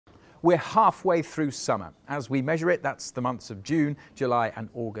We're halfway through summer. As we measure it, that's the months of June, July and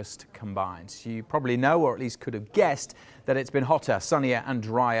August combined. You probably know, or at least could have guessed, that it's been hotter, sunnier and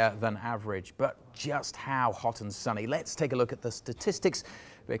drier than average. But just how hot and sunny? Let's take a look at the statistics,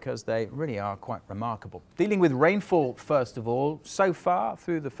 because they really are quite remarkable. Dealing with rainfall first of all, so far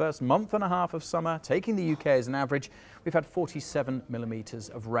through the first month and a half of summer, taking the UK as an average, we've had 47 millimetres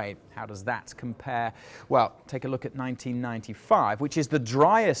of rain. How does that compare? Well, take a look at 1995, which is the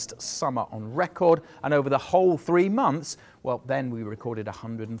driest summer on record, and over the whole 3 months, well, then we recorded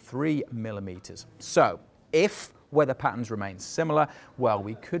 103 millimetres. So, if weather patterns remain similar, well,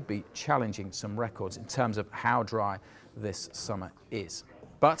 we could be challenging some records in terms of how dry this summer is.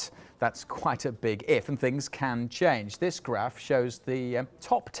 But that's quite a big if, and things can change. This graph shows the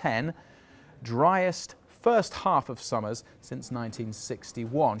top 10 driest first half of summers since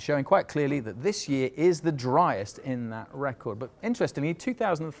 1961, showing quite clearly that this year is the driest in that record. But interestingly,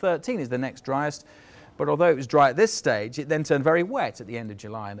 2013 is the next driest. But although it was dry at this stage, it then turned very wet at the end of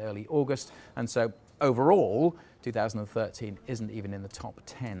July and early August. And so overall, 2013 isn't even in the top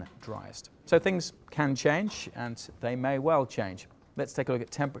 10 driest. So things can change, and they may well change. Let's take a look at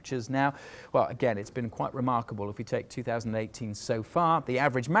temperatures now. Well, again, it's been quite remarkable. If we take 2018 so far, the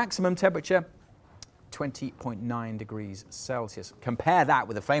average maximum temperature, 20.9 degrees Celsius. Compare that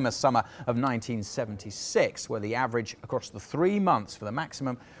with the famous summer of 1976, where the average across the 3 months for the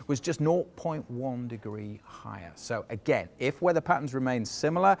maximum was just 0.1 degree higher. So again, if weather patterns remain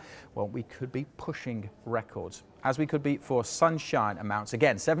similar, well, we could be pushing records, as we could be for sunshine amounts.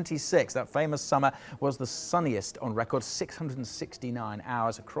 Again, 76, that famous summer, was the sunniest on record, 669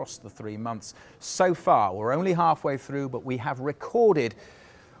 hours across the 3 months. So far, we're only halfway through, but we have recorded,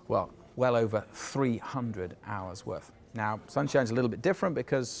 well over 300 hours worth. Now, sunshine's a little bit different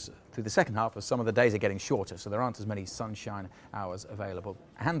because through the second half of summer, the days are getting shorter, so there aren't as many sunshine hours available.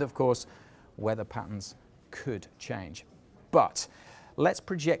 And of course, weather patterns could change. But let's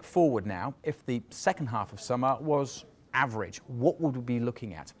project forward now. If the second half of summer was average, what would we be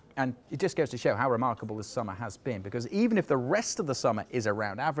looking at? And it just goes to show how remarkable this summer has been, because even if the rest of the summer is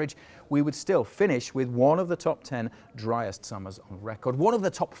around average, we would still finish with one of the top 10 driest summers on record, one of the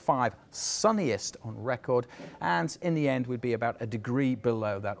top 5 sunniest on record, and in the end we'd be about a degree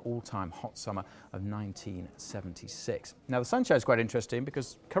below that all-time hot summer of 1976. Now, the sunshine is quite interesting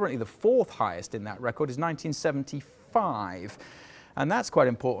because currently the 4th highest in that record is 1975. And that's quite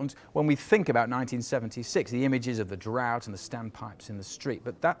important when we think about 1976, the images of the drought and the standpipes in the street.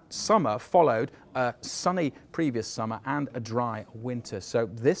 But that summer followed a sunny previous summer and a dry winter. So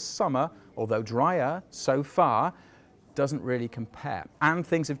this summer, although drier so far, doesn't really compare. And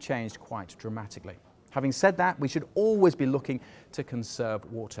things have changed quite dramatically. Having said that, we should always be looking to conserve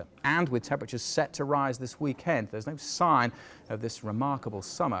water. And with temperatures set to rise this weekend, there's no sign of this remarkable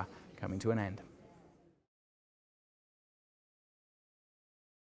summer coming to an end.